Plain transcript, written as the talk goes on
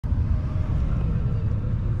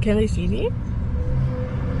Can they see me?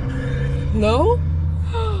 No?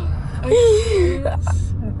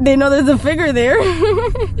 They know there's a figure there.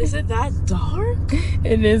 Is it that dark?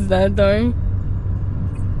 It is that dark.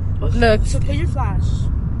 Look. So put your flash.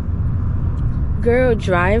 Girl,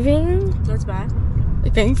 driving? That's bad. I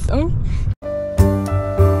think so.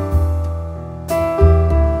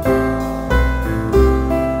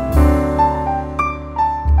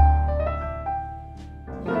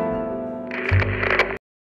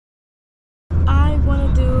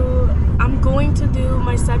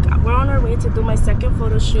 We're on our way to do my second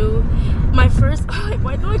photo shoot. My first.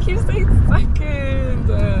 Why do I keep saying second?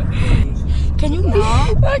 Can you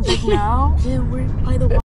not? Like now? Yeah, we're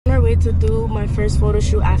on our way to do my first photo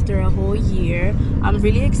shoot after a whole year. I'm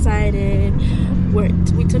really excited.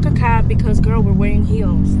 We took a cab because, girl, we're wearing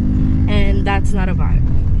heels, and that's not a vibe.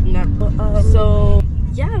 Never. So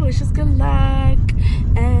yeah, wish us good luck,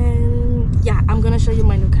 and yeah, I'm gonna show you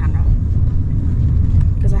my new camera.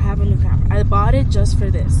 Because I have a new camera. I bought it just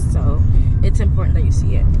for this, so it's important that you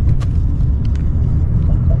see it.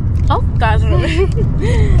 Oh, that's her.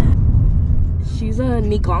 She's a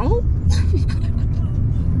Nikon.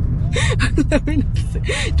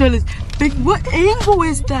 Jonas, what angle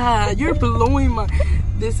is that? You're blowing my...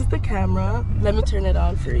 This is the camera. Let me turn it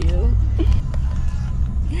on for you.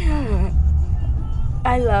 Yeah.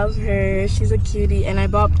 I love her. She's a cutie. And I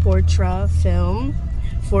bought Portra film,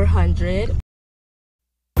 400.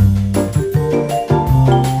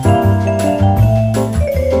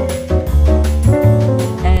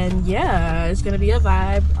 It's gonna be a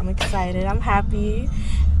vibe. I'm excited. I'm happy.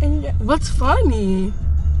 And what's funny?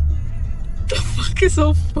 The fuck is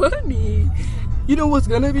so funny? You know what's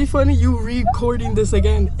gonna be funny? You recording this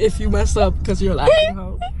again if you mess up because you're laughing.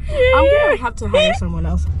 I'm gonna have to hire someone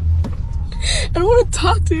else. I don't want to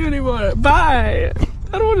talk to you anymore. Bye.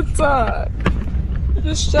 I don't want to talk.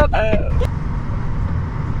 Just shut up.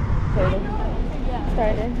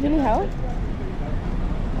 Started. You need help?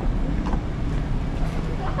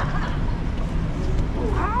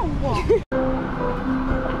 In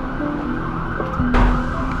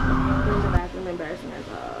the bathroom, embarrassing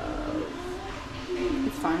myself.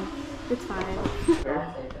 It's fine. It's fine.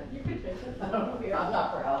 I'm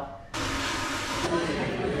not for help.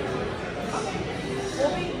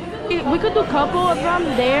 We could do a couple of them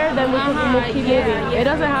there, then we could keep moving. It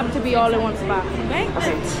doesn't have to be all in one spot. Okay,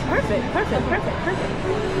 perfect.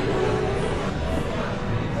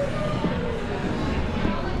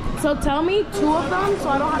 So tell me 2 of them so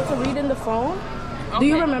I don't have to read in the phone. Okay. Do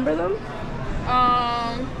you remember them?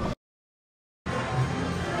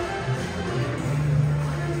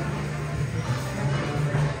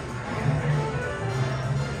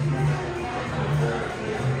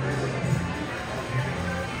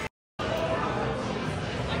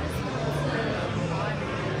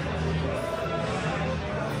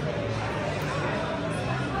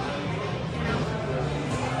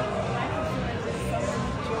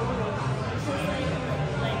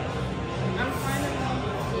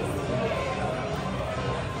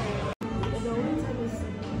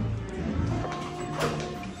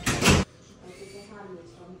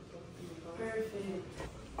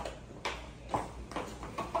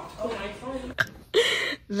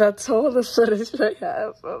 That's all the footage I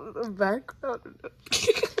have of the background.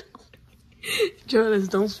 Jonas,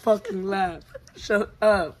 don't fucking laugh. Shut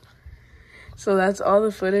up. So that's all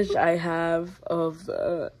the footage I have of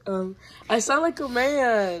the, I sound like a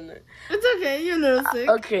man. It's okay, you're no sick.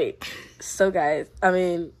 Okay, so guys, I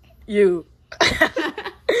mean, you.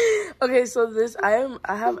 Okay, so I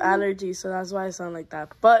have allergies, so that's why I sound like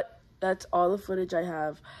that. But that's all the footage I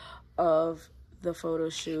have of the photo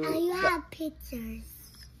shoot. And you have pictures.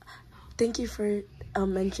 Thank you for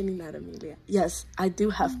mentioning that, Amelia. Yes, I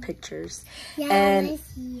do have pictures. Yeah, and I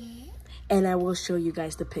see it. And I will show you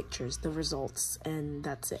guys the pictures, the results, and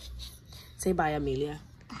that's it. Say bye, Amelia.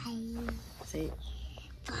 Bye. Say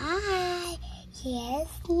bye. Here's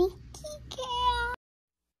me.